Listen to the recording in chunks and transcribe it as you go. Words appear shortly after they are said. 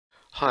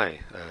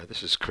Hi,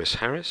 this is Chris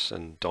Harris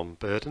and Dom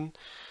Burden.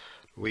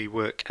 We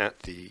work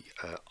at the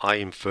Eye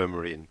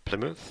Infirmary in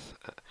Plymouth,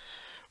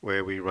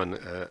 where we run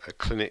a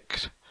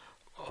clinic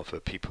of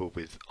people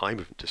with eye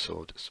movement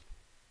disorders.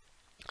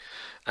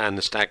 And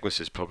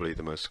nystagmus is probably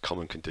the most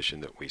common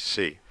condition that we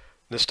see.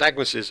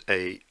 Nystagmus is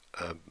a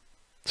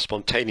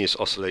spontaneous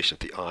oscillation of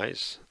the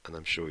eyes, and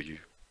I'm sure you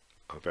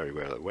are very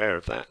well aware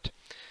of that.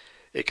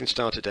 It can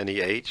start at any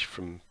age,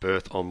 from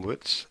birth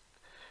onwards.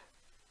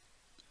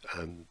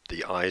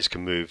 The eyes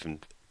can move in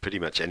pretty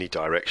much any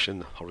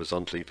direction,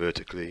 horizontally,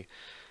 vertically,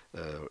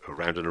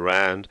 around and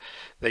around.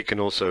 They can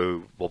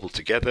also wobble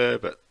together,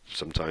 but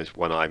sometimes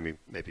one eye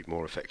may be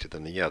more affected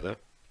than the other.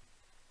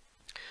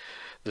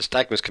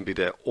 Nystagmus can be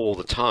there all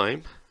the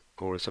time,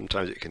 or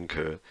sometimes it can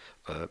occur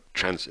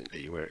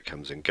transiently, where it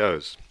comes and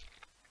goes.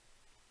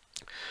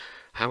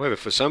 However,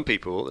 for some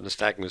people, the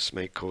nystagmus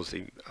may cause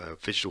the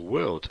visual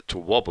world to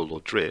wobble or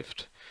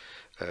drift,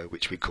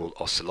 which we call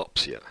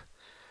oscillopsia.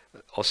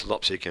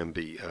 Oscillopsia can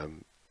be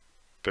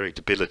very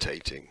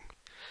debilitating,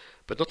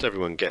 but not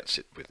everyone gets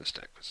it with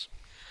nystagmus.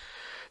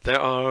 There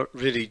are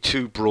really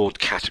two broad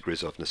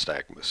categories of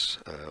nystagmus.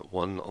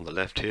 One on the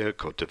left here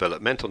called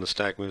developmental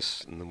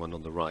nystagmus, and the one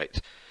on the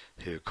right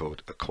here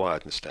called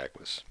acquired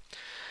nystagmus.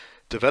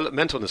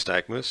 Developmental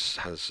nystagmus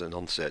has an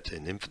onset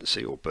in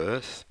infancy or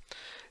birth.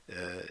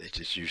 It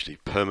is usually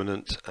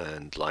permanent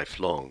and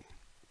lifelong.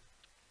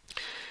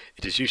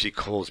 It is usually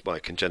caused by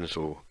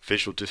congenital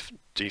visual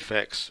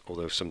defects,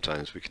 although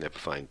sometimes we can never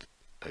find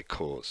a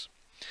cause.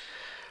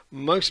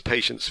 Most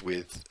patients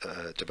with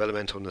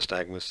developmental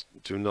nystagmus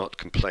do not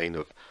complain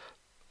of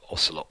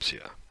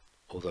oscillopsia,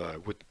 although I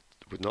would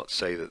not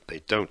say that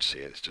they don't see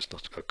it. It's just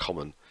not a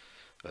common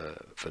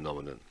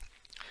phenomenon.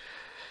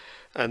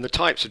 And the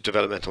types of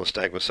developmental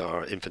nystagmus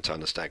are infantile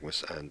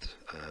nystagmus and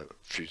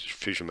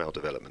fusion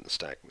maldevelopment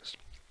nystagmus.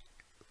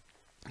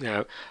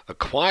 Now,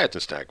 acquired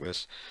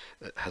nystagmus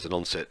has an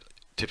onset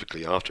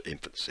typically after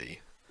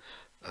infancy.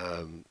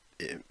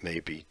 It may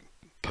be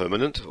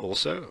permanent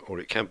also, or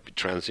it can be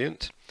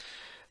transient.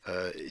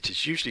 It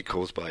is usually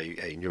caused by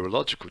a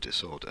neurological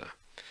disorder.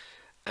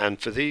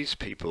 And for these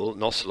people,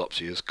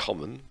 oscillopsia is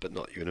common but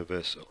not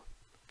universal.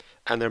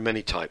 And there are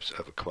many types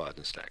of acquired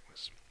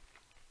nystagmus.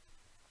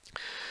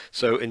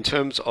 So in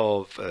terms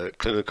of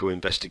clinical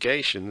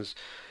investigations,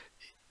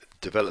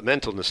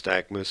 developmental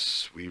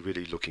nystagmus, we're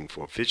really looking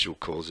for visual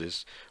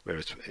causes,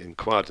 whereas in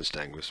acquired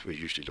nystagmus, we're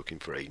usually looking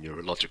for a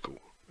neurological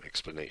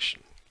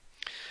explanation.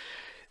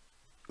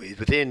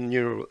 Within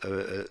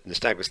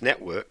nystagmus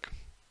network,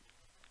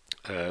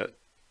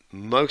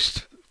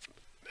 most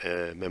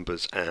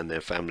members and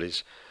their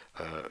families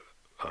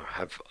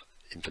have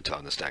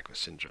infantile nystagmus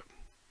syndrome.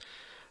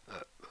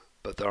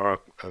 But there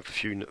are a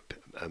few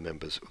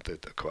members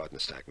with acquired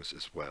nystagmus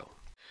as well.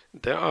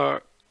 There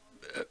are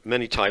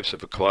many types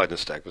of acquired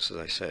nystagmus, as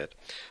I said,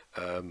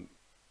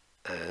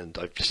 and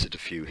I've listed a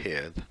few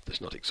here.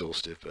 That's not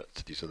exhaustive,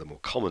 but these are the more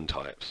common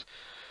types.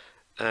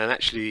 And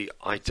actually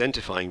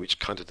identifying which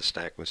kind of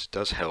nystagmus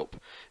does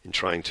help in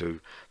trying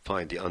to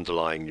find the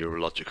underlying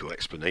neurological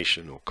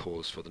explanation or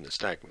cause for the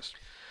nystagmus.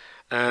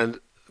 And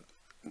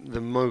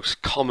the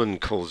most common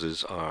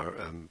causes are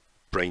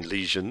brain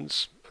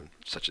lesions,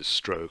 such as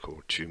stroke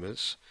or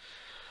tumours,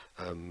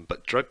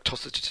 but drug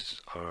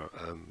toxicities are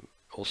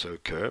also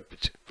occur,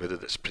 whether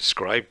that's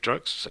prescribed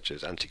drugs such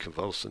as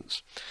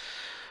anticonvulsants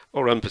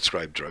or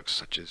unprescribed drugs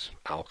such as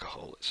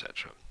alcohol,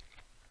 etc.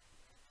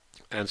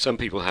 And some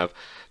people have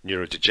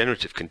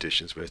neurodegenerative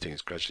conditions where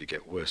things gradually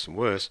get worse and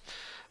worse,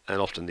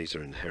 and often these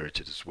are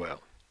inherited as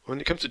well.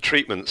 When it comes to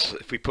treatments,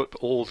 if we put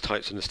all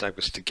types of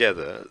nystagmus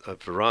together, a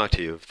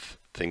variety of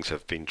things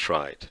have been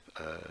tried.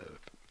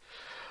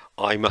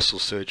 Eye muscle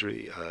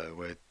surgery,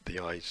 where the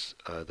eyes,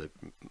 the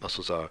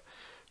muscles are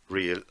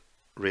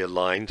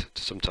realigned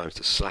sometimes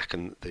to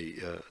slacken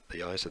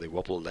the eyes so they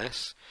wobble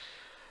less.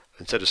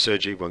 Instead of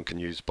surgery, one can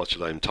use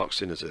botulinum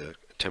toxin as a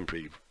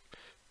temporary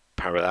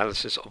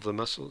paralysis of the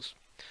muscles.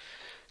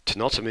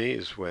 Tenotomy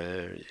is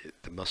where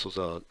the muscles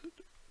are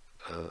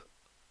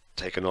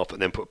taken off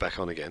and then put back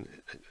on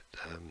again. It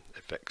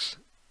affects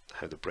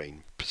how the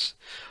brain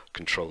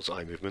controls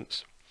eye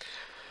movements.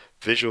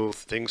 Visual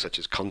things such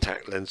as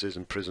contact lenses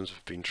and prisms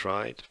have been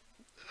tried.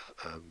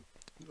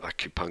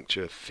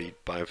 Acupuncture,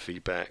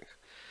 biofeedback,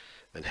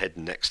 and head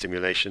and neck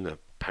stimulation have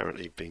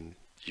apparently been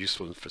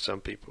useful for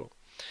some people.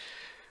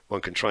 One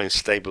can try and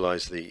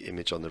stabilize the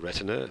image on the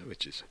retina,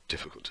 which is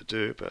difficult to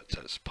do, but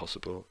that's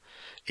possible.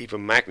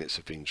 Even magnets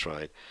have been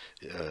tried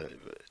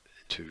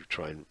to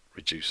try and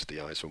reduce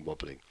the eyes from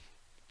wobbling.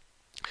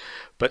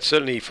 But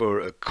certainly for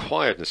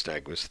acquired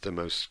nystagmus, the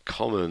most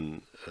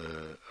common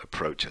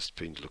approach has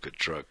been to look at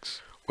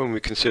drugs. When we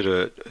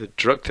consider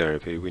drug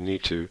therapy, we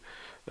need to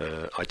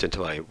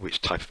identify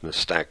which type of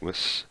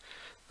nystagmus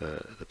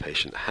the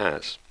patient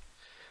has.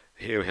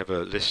 Here we have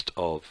a list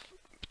of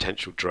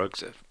potential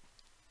drugs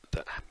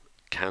that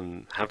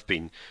have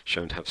been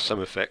shown to have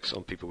some effects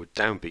on people with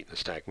downbeat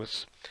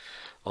nystagmus.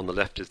 On the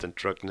left is the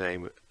drug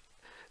name,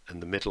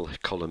 and the middle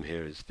column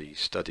here is the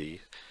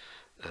study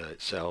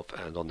itself,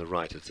 and on the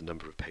right is the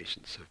number of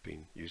patients that have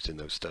been used in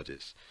those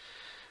studies.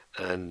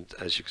 And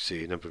as you can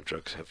see, a number of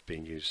drugs have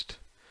been used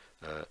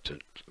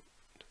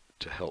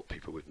to help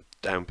people with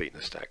downbeat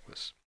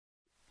nystagmus.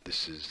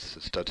 This is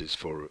the studies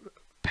for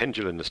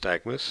pendular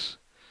nystagmus,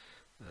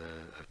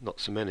 not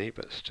so many,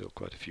 but still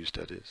quite a few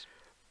studies.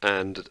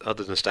 And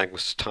other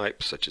nystagmus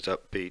types, such as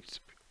upbeat,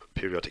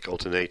 periodic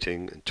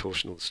alternating, and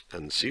torsional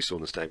and seesaw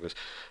nystagmus,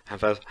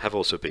 have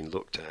also been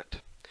looked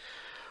at.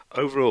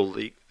 Overall,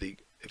 the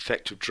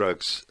effect of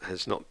drugs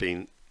has not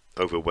been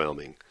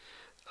overwhelming.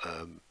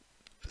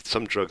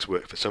 Some drugs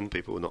work for some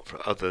people, not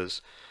for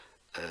others,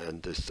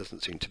 and there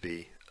doesn't seem to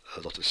be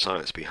a lot of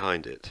science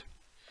behind it.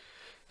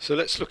 So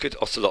let's look at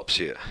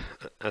oscillopsia.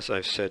 As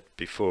I've said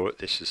before,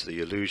 this is the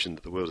illusion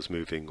that the world is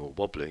moving or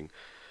wobbling,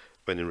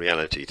 when in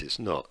reality it is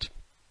not.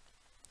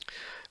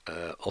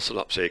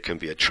 Oscillopsia can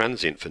be a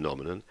transient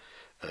phenomenon,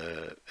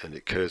 and it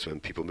occurs when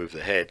people move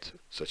their head,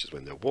 such as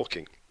when they're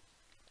walking.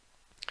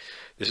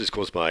 This is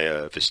caused by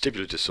a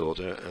vestibular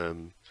disorder,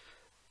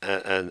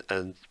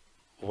 and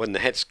when the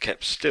head's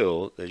kept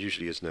still, there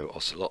usually is no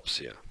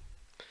oscillopsia.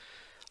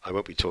 I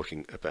won't be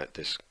talking about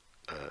this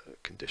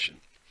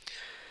condition.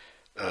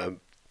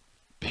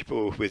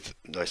 People with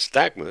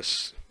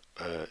nystagmus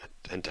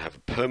tend to have a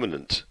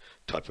permanent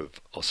type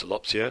of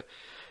oscillopsia.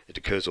 It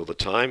occurs all the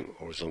time,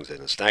 or as long as the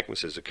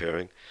nystagmus is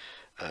occurring,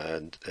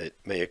 and it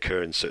may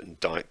occur in certain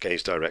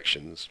gaze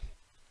directions.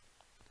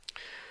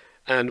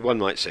 And one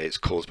might say it's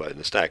caused by the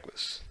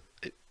nystagmus.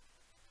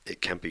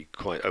 It can be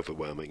quite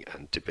overwhelming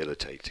and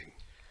debilitating.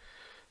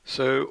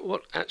 So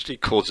what actually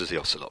causes the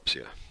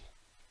oscillopsia?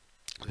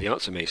 The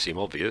answer may seem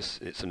obvious.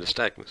 It's the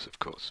nystagmus, of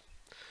course.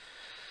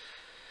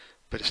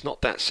 But it's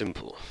not that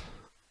simple,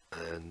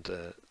 and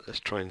let's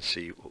try and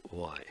see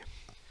why.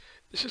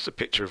 This is a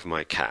picture of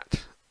my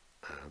cat.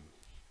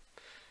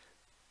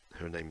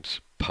 Her name's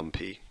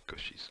Pumpy,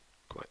 because she's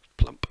quite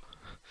plump,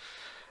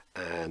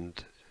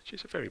 and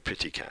she's a very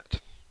pretty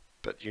cat.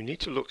 But you need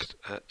to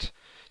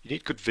you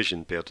need good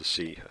vision to be able to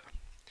see her.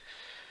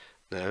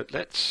 Now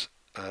let's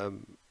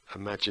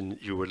imagine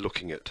you were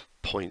looking at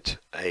point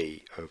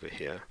A over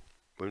here.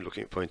 When we're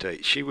looking at point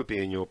A, she would be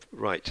in your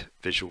right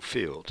visual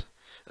field.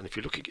 And if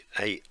you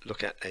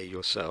look at A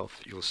yourself,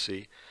 you'll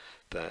see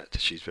that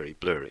she's very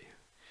blurry.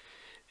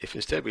 If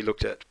instead we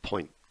looked at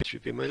point B, she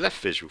would be in my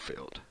left visual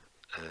field,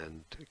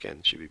 and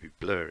again she would be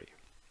blurry.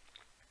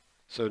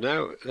 So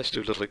now let's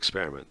do a little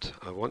experiment.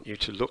 I want you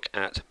to look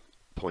at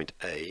point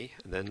A,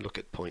 and then look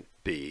at point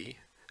B,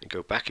 and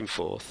go back and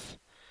forth,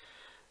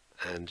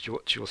 and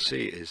what you'll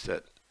see is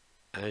that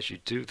as you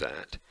do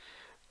that,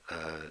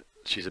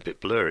 she's a bit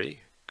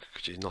blurry,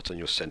 because she's not on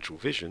your central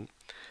vision,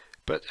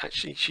 but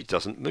actually she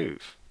doesn't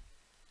move,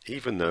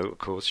 even though of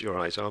course your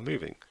eyes are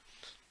moving.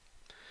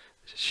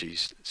 She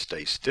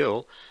stays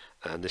still,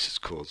 and this is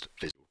called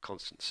visual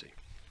constancy.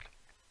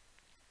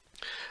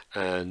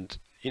 And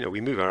you know,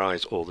 we move our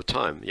eyes all the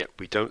time, yet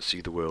we don't see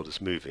the world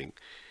as moving,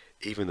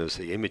 even though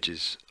the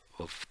images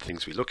of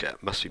things we look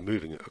at must be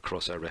moving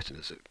across our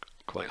retinas at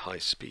quite high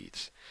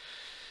speeds.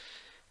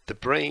 The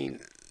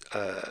brain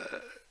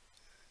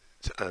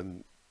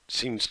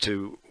seems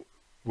to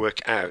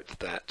work out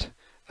that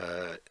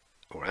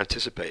or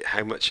anticipate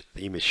how much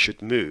the image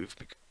should move,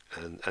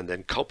 and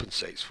then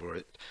compensates for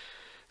it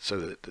so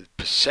that the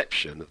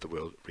perception of the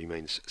world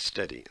remains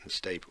steady and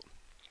stable.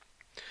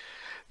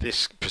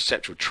 This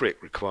perceptual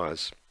trick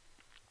requires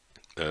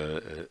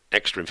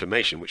extra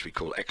information, which we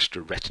call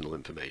extra retinal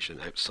information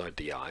outside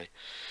the eye,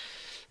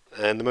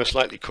 and the most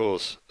likely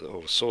cause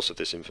or source of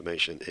this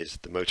information is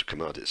the motor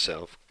command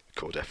itself,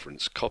 called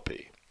efference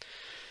copy,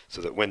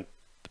 so that when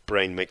the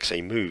brain makes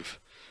a move,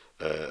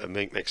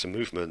 makes a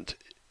movement,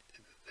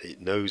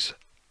 it knows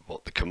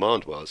what the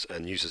command was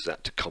and uses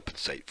that to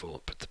compensate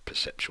for the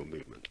perceptual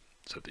movement,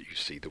 so that you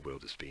see the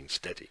world as being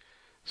steady.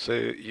 So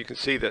you can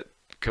see that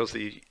because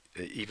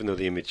even though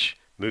the image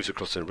moves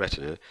across the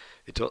retina,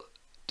 it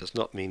does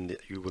not mean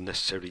that you will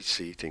necessarily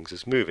see things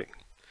as moving.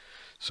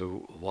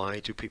 So why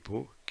do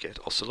people get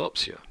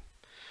oscillopsia?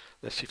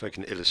 Let's see if I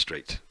can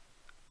illustrate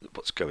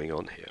what's going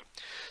on here.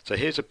 So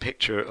here's a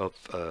picture of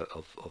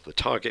the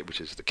target, which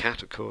is the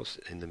cat, of course,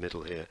 in the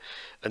middle here,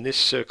 and this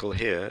circle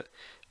here,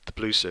 the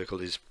blue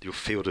circle, is your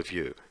field of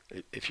view.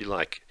 If you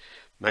like,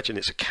 imagine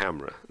it's a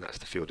camera, and that's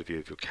the field of view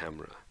of your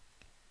camera.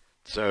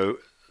 So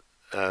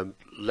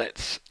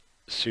let's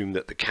assume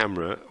that the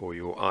camera or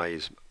your eye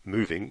is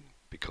moving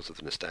because of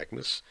the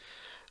nystagmus,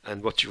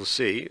 and what you'll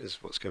see is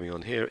what's going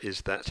on here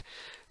is that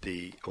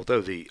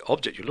although the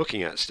object you're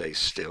looking at stays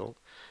still,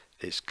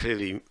 it's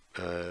clearly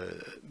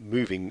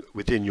moving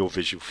within your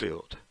visual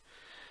field,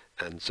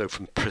 and so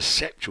from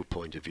perceptual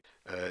point of view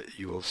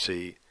you will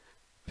see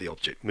the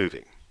object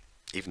moving,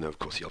 even though of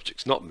course the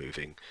object's not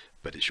moving,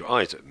 but it's your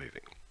eyes that are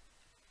moving.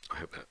 I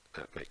hope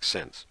that makes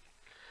sense.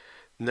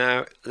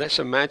 Now let's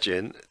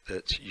imagine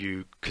that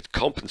you could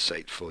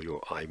compensate for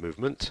your eye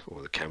movement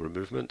or the camera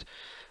movement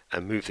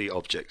and move the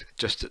object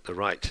just at the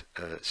right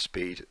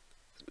speed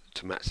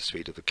to match the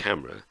speed of the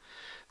camera.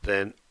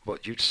 Then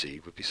what you'd see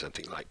would be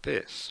something like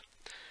this.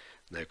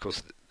 Now, of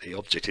course, the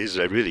object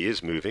really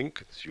is moving,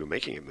 because you're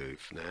making it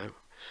move now,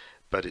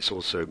 but it's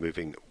also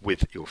moving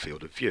with your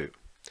field of view.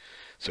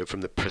 So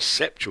from the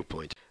perceptual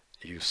point,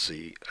 you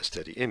see a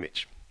steady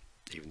image,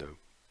 even though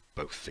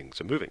both things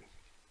are moving.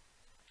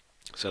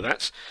 So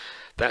that's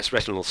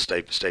retinal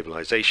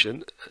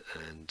stabilisation,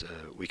 and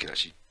we can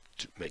actually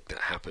make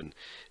that happen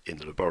in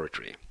the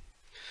laboratory.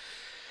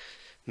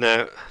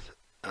 Now,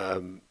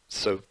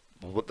 so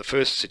what the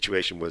first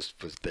situation was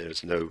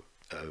there's no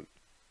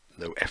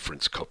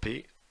efference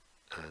copy,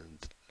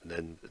 and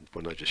then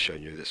when I just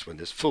shown you this one,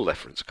 there's full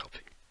efference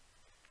copy.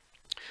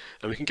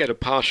 And we can get a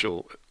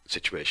partial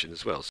situation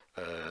as well.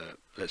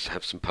 Let's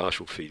have some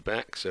partial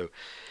feedback. So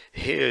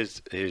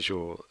here's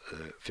your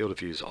field of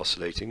view is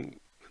oscillating,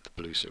 the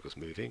blue circle's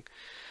moving,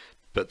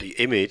 but the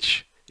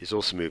image is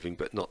also moving,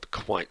 but not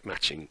quite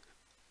matching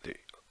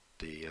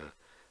the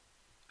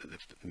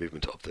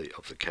movement of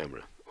the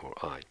camera or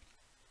eye.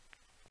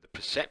 The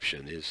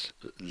perception is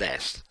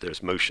less.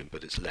 There's motion,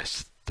 but it's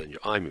less than your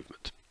eye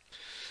movement.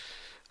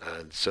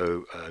 And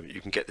so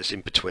you can get this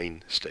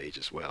in-between stage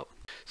as well.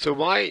 So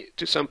why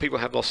do some people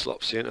have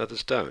oscillopsia and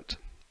others don't?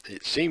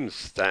 It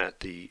seems that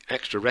the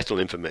extra retinal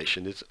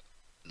information is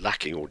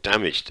lacking or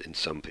damaged in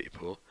some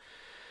people,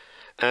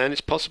 and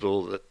it's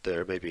possible that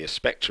there may be a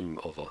spectrum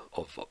of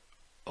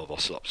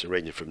oscillopsia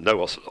ranging from no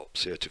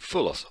oscillopsia to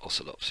full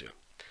oscillopsia.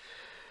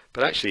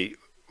 But actually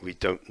we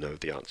don't know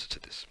the answer to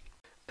this.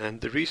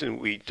 And the reason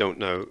we don't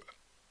know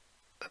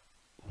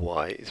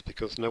why is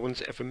because no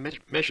one's ever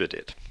measured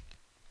it.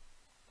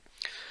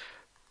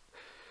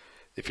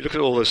 If you look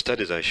at all those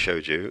studies I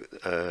showed you,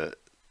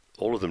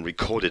 all of them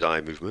recorded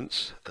eye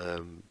movements,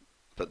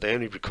 but they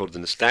only recorded the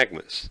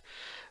nystagmus.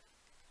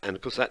 And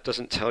of course that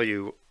doesn't tell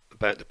you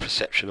about the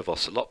perception of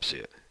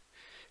oscillopsia.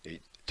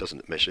 It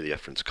doesn't measure the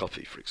efference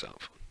copy, for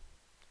example.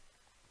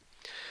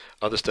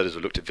 Other studies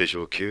have looked at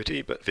visual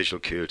acuity, but visual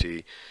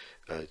acuity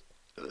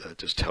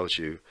just tells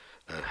you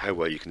how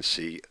well you can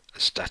see a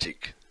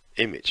static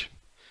image,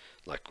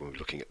 like when we're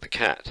looking at the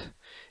cat.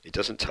 It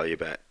doesn't tell you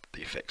about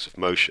the effects of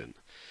motion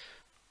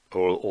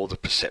or the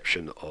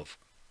perception of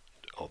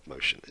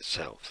motion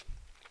itself.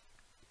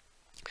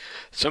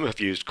 Some have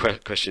used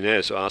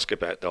questionnaires to ask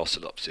about the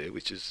oscillopsia,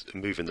 which is a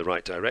move in the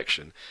right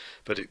direction,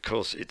 but of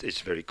course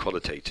it's very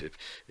qualitative.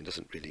 It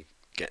doesn't really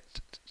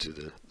get to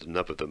the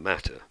nub of the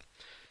matter.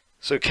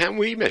 So can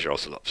we measure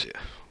oscillopsia?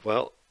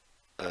 Well,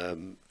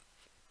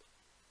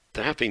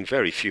 there have been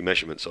very few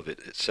measurements of it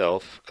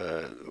itself.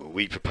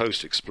 We propose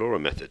to explore a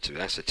method to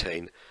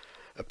ascertain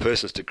a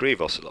person's degree of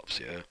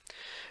oscillopsia,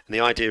 and the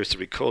idea is to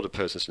record a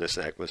person's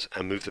nystagmus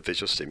and move the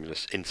visual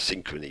stimulus in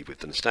synchrony with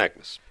the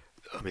nystagmus.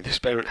 I mean, the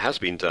experiment has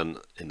been done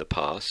in the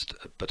past,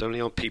 but only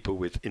on people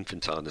with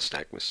infantile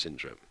nystagmus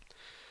syndrome.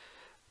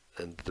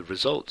 And the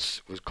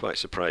results was quite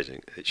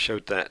surprising. It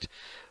showed that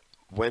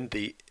when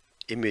the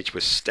image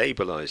was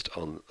stabilized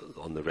on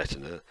the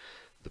retina,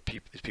 the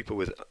people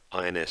with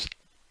INS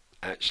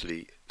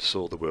actually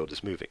saw the world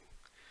as moving,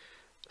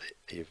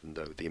 even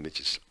though the image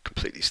is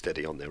completely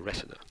steady on their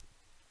retina.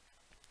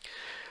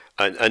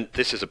 And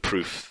this is a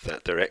proof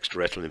that their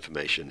extraretinal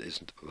information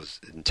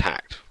was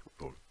intact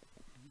or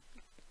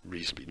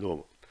reasonably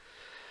normal,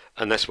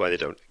 and that's why they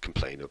don't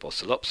complain of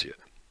oscillopsia.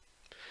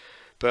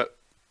 But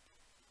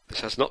this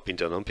has not been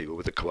done on people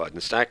with acquired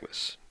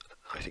nystagmus.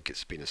 I think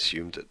it's been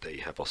assumed that they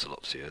have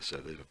oscillopsia, so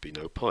there would be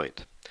no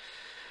point.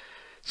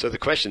 So the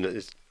question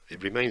is,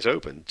 it remains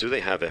open: do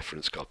they have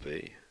efference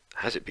copy?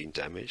 Has it been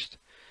damaged?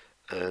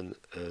 And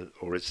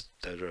or is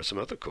there some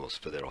other cause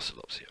for their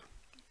oscillopsia?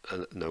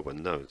 And no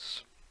one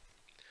knows.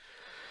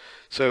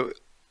 So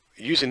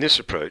using this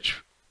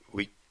approach,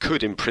 we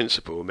could in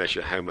principle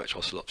measure how much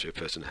oscillopsia a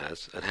person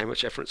has and how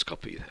much efference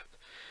copy they have.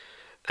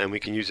 And we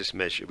can use this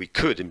measure, we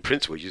could in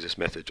principle use this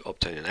method to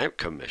obtain an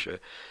outcome measure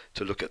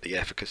to look at the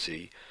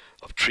efficacy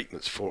of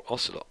treatments for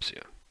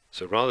oscillopsia.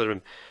 So rather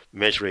than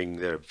measuring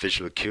their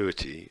visual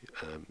acuity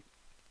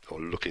or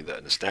looking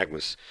at the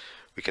nystagmus,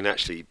 we can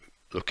actually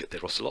look at their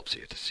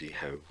oscillopsia to see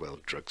how well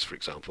drugs, for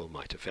example,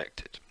 might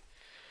affect it.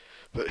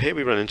 But here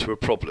we run into a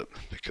problem,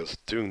 because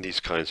doing these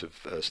kinds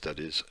of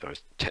studies are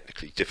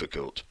technically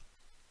difficult,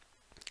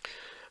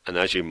 and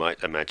as you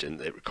might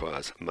imagine, it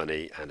requires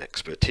money and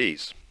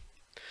expertise.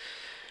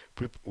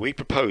 We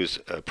propose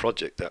a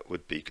project that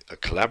would be a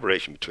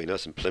collaboration between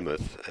us in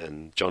Plymouth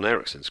and John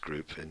Erickson's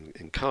group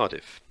in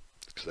Cardiff,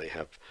 because they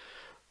have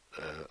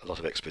a lot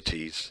of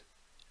expertise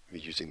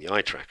using the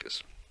eye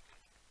trackers.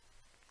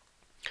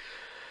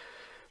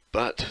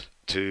 But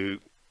to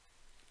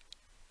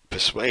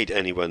persuade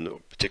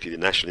anyone, particularly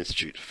the National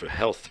Institute for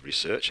Health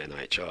Research,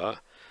 NIHR,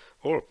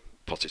 or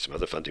possibly some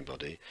other funding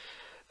body,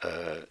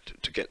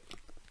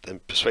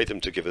 persuade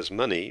them to give us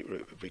money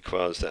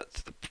requires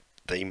that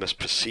they must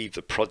perceive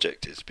the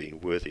project as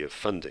being worthy of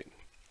funding.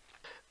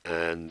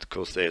 And of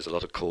course there's a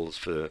lot of calls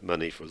for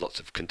money for lots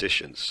of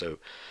conditions. So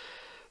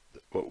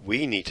what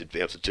we need to be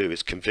able to do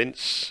is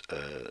convince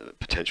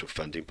potential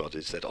funding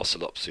bodies that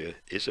oscillopsia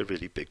is a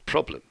really big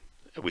problem,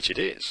 which it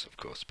is, of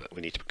course, but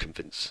we need to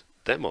convince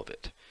them of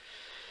it.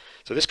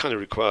 So this kind of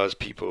requires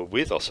people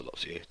with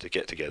oscillopsia to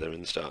get together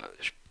and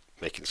start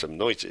making some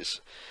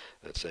noises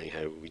and saying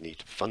how we need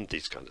to fund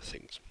these kind of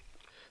things.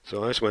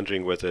 So I was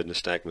wondering whether a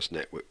nystagmus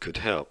network could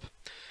help.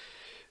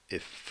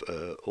 If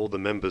all the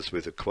members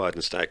with acquired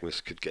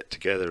nystagmus could get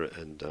together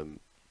and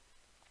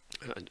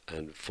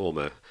form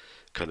a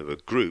kind of a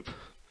group,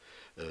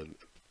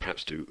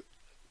 perhaps to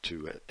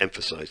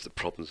emphasize the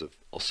problems of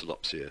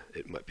oscillopsia,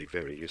 it might be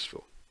very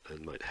useful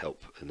and might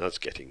help in us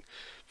getting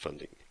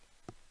funding.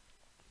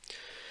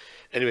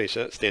 Anyway,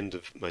 so that's the end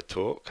of my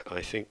talk.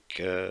 I think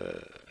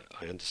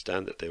I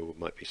understand that there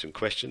might be some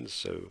questions,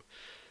 so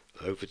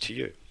over to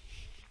you.